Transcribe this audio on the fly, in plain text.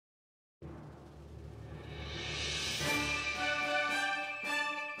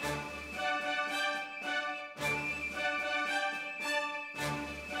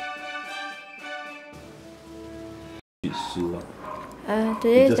Tzu.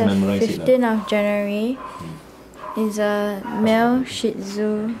 Today is the 15th of January. Is a male Shih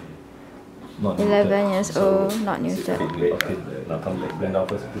Tzu, 11 years old, not neutered. Okay, now come bring down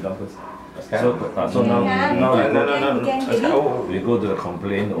first, put down first. So now we go to the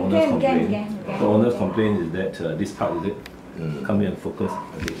complaint, the owner's complaint. The owner's complaint is that this part is it. Come here and focus.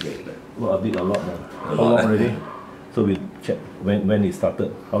 Well, a bit a lot now. How long already? So we check when it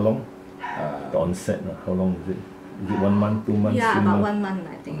started. How long? The onset. How long is it? Is it 1 month, 2 months? Yeah, about 1 month,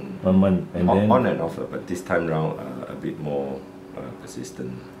 I think. 1 month, and then on and off, but this time round a bit more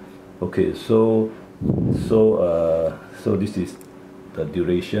persistent. Okay, so this is the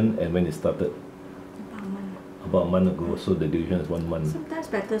duration and when it started. About a month ago. So the duration is 1 month. Sometimes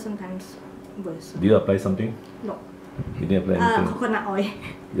better, sometimes worse. Do you apply something? No. You didn't apply anything? Coconut oil.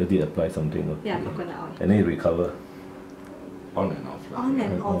 You did apply something? Okay. Yeah, coconut oil. And then you recover? On and off. On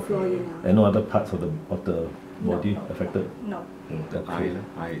and off, yeah. And no other parts of the body affected? No. The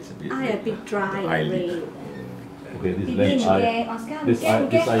eye is a bit... Eye a bit dry and red. Okay, this left eye. This eye is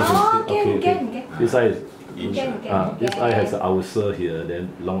okay. This eye is... this eye has an ulcer here, then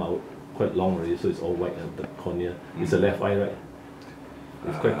quite long already, so it's all white at the cornea. It's a left eye, right?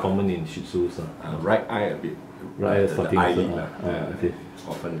 It's quite common in Shih Tzus. Right eye a bit. Right eye starting eyelid, okay.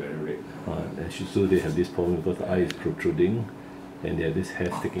 Often very red. And Shih Tzu, they have this problem because the eye is protruding and they have this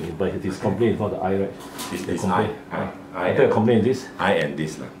hair sticking in. But his complaint is not the eye, right? It's eye. I thought complaint is this? Eye and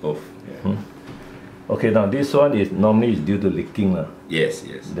this, both. Yeah. Okay, now this one is normally due to licking. Yes.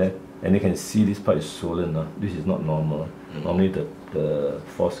 And you can see this part is swollen. This is not normal. Normally the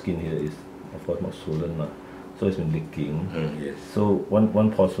foreskin here is of course not swollen. So it's been licking. Yes. So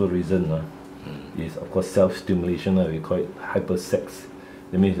one possible reason is of course self-stimulation. We call it hypersex.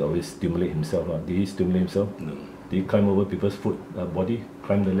 That means he always stimulate himself. Did he stimulate himself? No. Did he climb over people's body?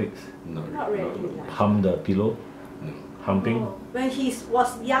 Climb the legs? Not really. Hump the pillow? No. Humping? When he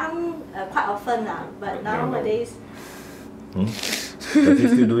was young, quite often, but nowadays... Does he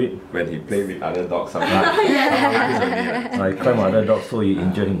still do it? When he play with other dogs sometimes. I climb other dogs, so he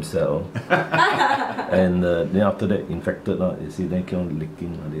injured himself. And then after that, infected. You see, then keep on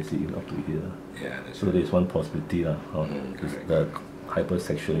licking. They see up to here. Yeah, that's so there's one possibility. The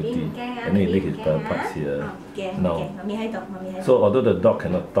hypersexuality. And then he lick his parts here. Now, so although the dog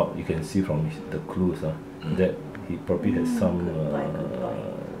cannot talk, you can see from the clues that he probably has some...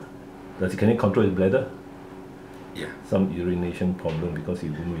 can he control his bladder? Yeah. Some urination problem because he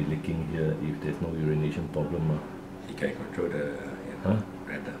wouldn't be licking here if there's no urination problem. He can control the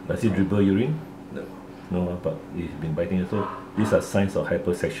bladder. Does he dribble urine? No. No, but he's been biting. So these are signs of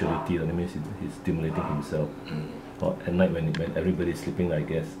hypersexuality. That means he's stimulating himself. Or at night when everybody's sleeping, I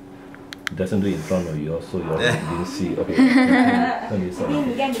guess. He doesn't do it in front of you, so you didn't see. Okay. Okay, so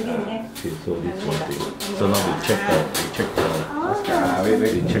this one thing. So now we check the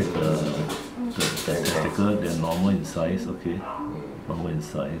testicle. They're normal in size, okay? Normal in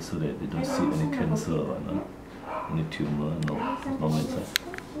size, so that they don't see any cancer or any tumor. No, normal in size.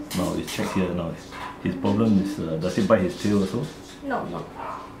 Now we check here. Now his problem is does he bite his tail also? No.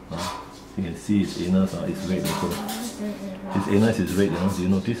 You can see his anus is red also. His anus is red, do you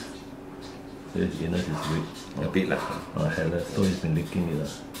notice? His anus is red. A bit like hairless, so he's been licking it.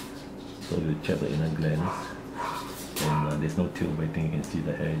 So you check the inner glands. And there's no tail biting, you can see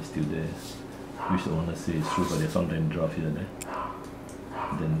the hair is still there. Which the owner says is true, but there's some dandruff here and there.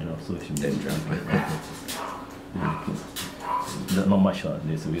 Dandruff, so she not much,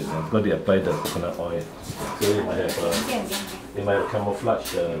 there's weird. Because they apply the coconut oil. So it might have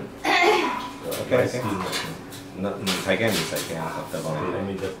camouflage the dry skin. Okay, let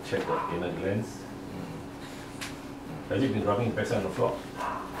me just check the inner glands. Have you been rubbing your backside on the floor?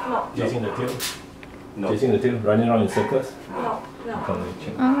 No. Chasing the tail? No. Chasing the tail? Running around in circles? No.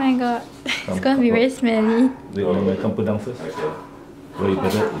 Check. Oh my god, it's going to be very smelly. Wait, come put down first. Okay. Well, you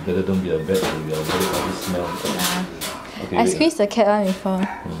better don't be a vet, you are very ugly smell. Okay, I squeezed the cat one before.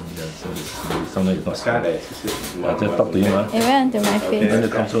 Yeah, so sometimes it's not scared. I just talk to you. It went into my face. When the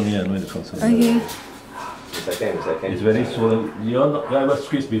console near, when the console. Okay. It's very swollen. You ever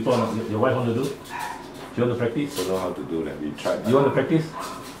squeeze before? Your wife want to do? You want to practice? I don't know how to do that. We tried. You want to practice?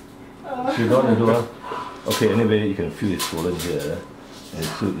 You don't want to do it? Okay, anyway, you can feel it's swollen here. And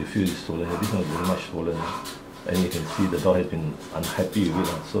so you feel it's swollen here. This one is very much swollen. And you can see the dog has been unhappy with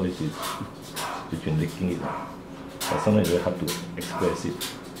it. So it's been licking it. But sometimes it's very hard to express it.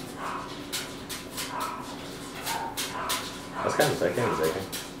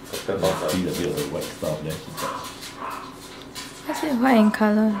 See a bit of the white stuff there. What's it white in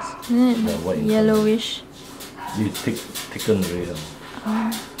colour? Isn't it yellowish? This is thickened red.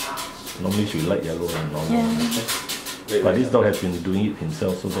 Normally she light yellow and normal. Yeah. But this dog has been doing it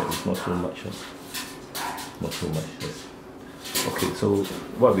himself, so that is not so much. Not so much. Yes. Okay, so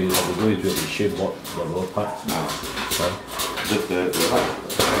what we have to do is we have to shave the lower part. The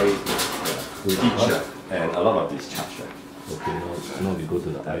right itch and a lot of discharge. Okay, now we go to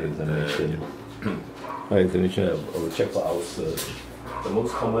the eye examination. Eye examination, I will check for ulcers. The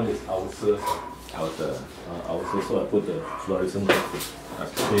most common is ulcers. Ulcers, so I put the fluorescent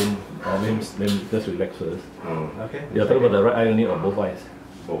then let's relax first. Okay. You're talking about the right eye only or both eyes?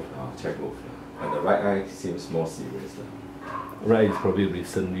 Both, check both. And the right eye seems more serious. Right is probably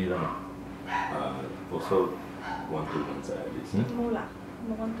recently. Also 1-2 months at least. 冇啦，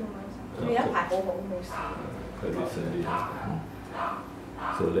冇1-2 months。佢有一排好好冇事。Quite recently.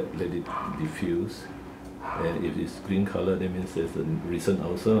 So let it diffuse. And if it's green color, that means there's a recent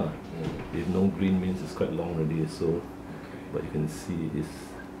ulcer. If no green means it's quite long already. So, but you can see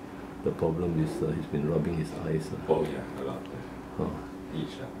the problem is he's been rubbing his eyes. Oh yeah, a lot.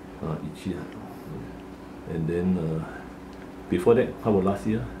 Itchy. And then before that, how about last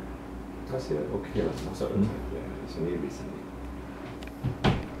year? Last year, okay. Most of the time, yeah, it's only recently.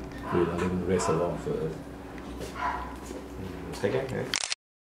 Wait, let me rest a lot first. Second, yeah.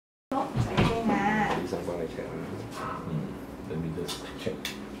 Let me just check.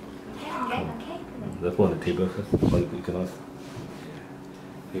 Okay. Let's put on the table first. Or you cannot.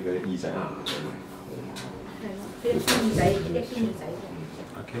 Okay.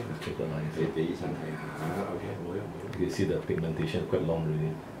 Take the line. You see the pigmentation quite long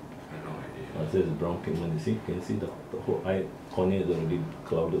already. There's brown pigment. You see? Can you see the whole eye cornea is already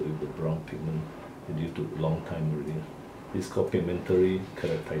clouded with the brown pigment due to long time already. It's called pigmentary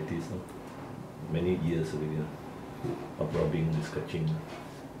keratitis. Many years already of rubbing, scratching.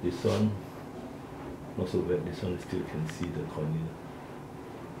 This one, not so bad. This one still can see the cornea.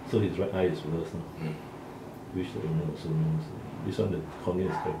 So his right eye is worse. Which the owner also knows. This one, the cornea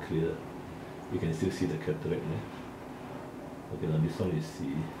is quite clear. You can still see the cataract. Okay, now this one you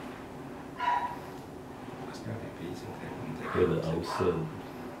see. Here the ulcer,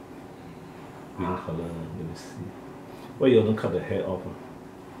 green color. Let me see. Why you don't cut the hair off?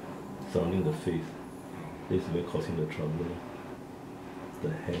 Surrounding the face. This is where causing the trouble. The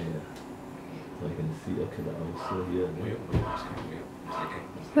hair. So I can see, okay, the ulcer here.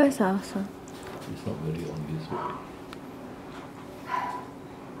 Where's the ulcer? It's not very obvious.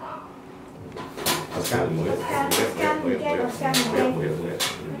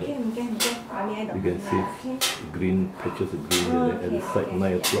 You can see green patches of green at the side,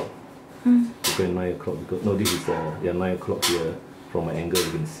 9 o'clock. Okay, 9 o'clock. No, this is 9 o'clock here. From my angle,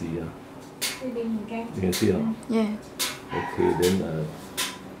 you can see. You can see, Yeah. Okay, then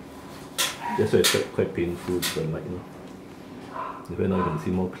that's why it's quite painful to the light. Right now you can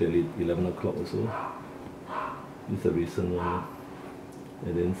see more clearly. 11 o'clock also. This is a recent one.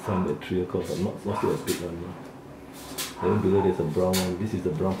 And then some at 3 o'clock, but not still a big one. Then below there's a brown one. This is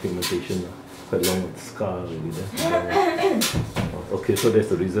the brown pigmentation. Quite long scar already there. Okay, so that's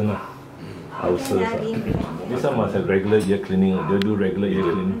the reason. Ulcers. This one must have regular ear cleaning. Do you do regular ear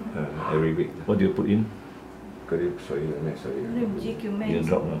cleaning? Every week. What do you put in? Sorry. Ear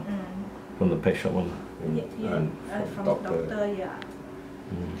drop from the pet shop one. From doctor, yeah.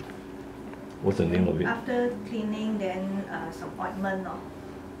 What's the name of it? After cleaning, then some ointment.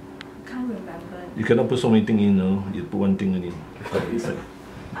 Can't remember. You cannot put so many things in, no? You put one thing in.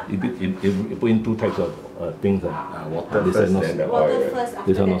 You put in 2 types of things. Water this first, not, then the Water oil. first.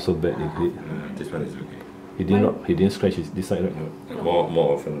 This one not so bad. This one is okay. He didn't scratch this side, right?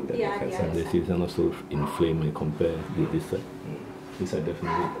 More often than Yeah, the yeah. And this is not so inflamed when you compare with this side. This side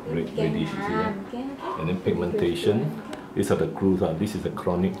definitely reddish, you see that? And then pigmentation. These are the grooves. This is a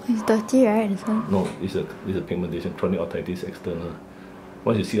chronic. It's dirty, right? This one? No, this is a pigmentation, chronic otitis external.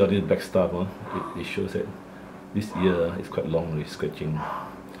 Once you see all this black stuff, it shows that this ear is quite long, really scratching.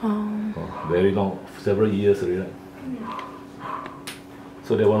 Very long, several years already. Right?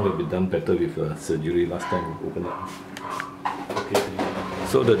 So that one will be done better with surgery. Last time we opened up. Okay.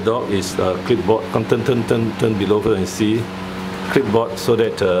 So the dog is clipboard. Come turn below her and see clipboard so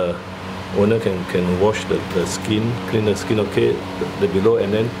that owner can wash the skin, clean the skin. Okay, the below,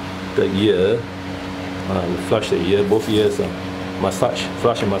 and then the ear. Flush the ear, both ears. Massage,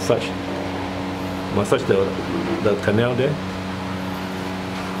 flush and massage. Massage the canal there.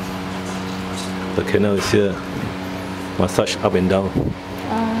 The canal is here. Massage up and down.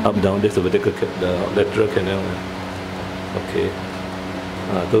 Up, down. That's the vertical, the lateral canal. Okay.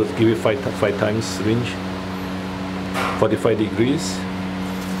 Those give you five times range. 45 degrees.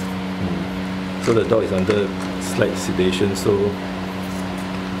 So the dog is under slight sedation, so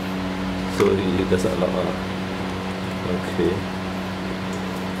he doesn't allow. Okay.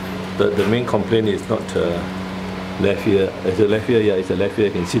 The main complaint is not left ear. It's a left ear, yeah, it's a left ear.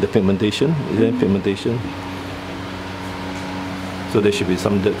 You can see the pigmentation. Is there pigmentation? So there should be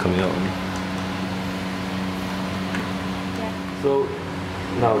some dirt coming out. Yeah. So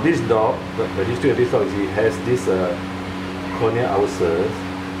now this dog, the history of this dog is he has this corneal ulcers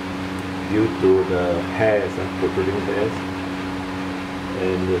due to the hairs, protruding hairs.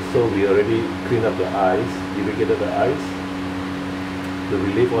 And so we already cleaned up the eyes, irrigated the eyes to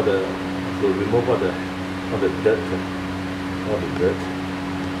relieve all the, to remove all the dirt, all the dirt.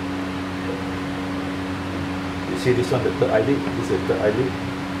 You see this one, the third eyelid. This is the third eyelid.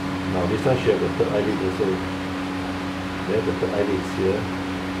 Now this one should have the third eyelid also. There, the third eyelid is here.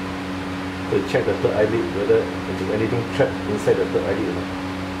 So check the third eyelid whether there's anything trapped inside the third eyelid or not.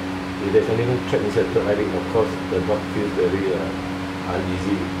 If there's anything trapped inside the third eyelid, of course the dog feels very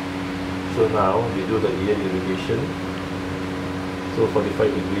uneasy. So now we do the ear irrigation. So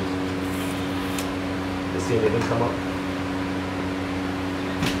 45 degrees. You see anything come up?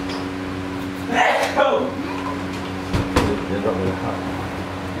 They're not very hard.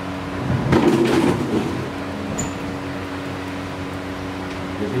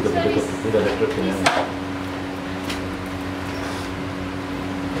 This is the electric canal.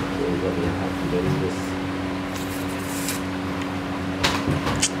 So we got very hard to get this.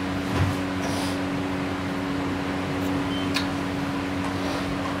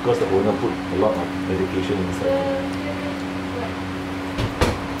 Because the owner put a lot of medication inside.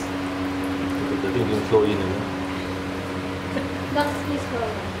 The thing didn't flow in,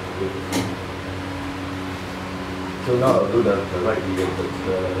 So now I'll do the right ear,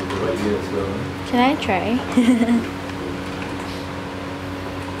 the right ear as well. Can I try?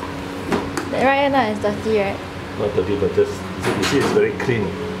 The right ear is dirty, right? Not dirty, but just, you see it's very clean.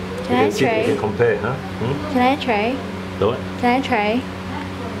 Can I try? You can compare, huh? Can I try? The what? Can I try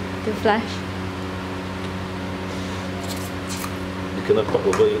to flush? You cannot talk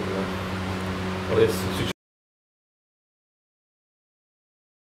over it. Oh, let's switch.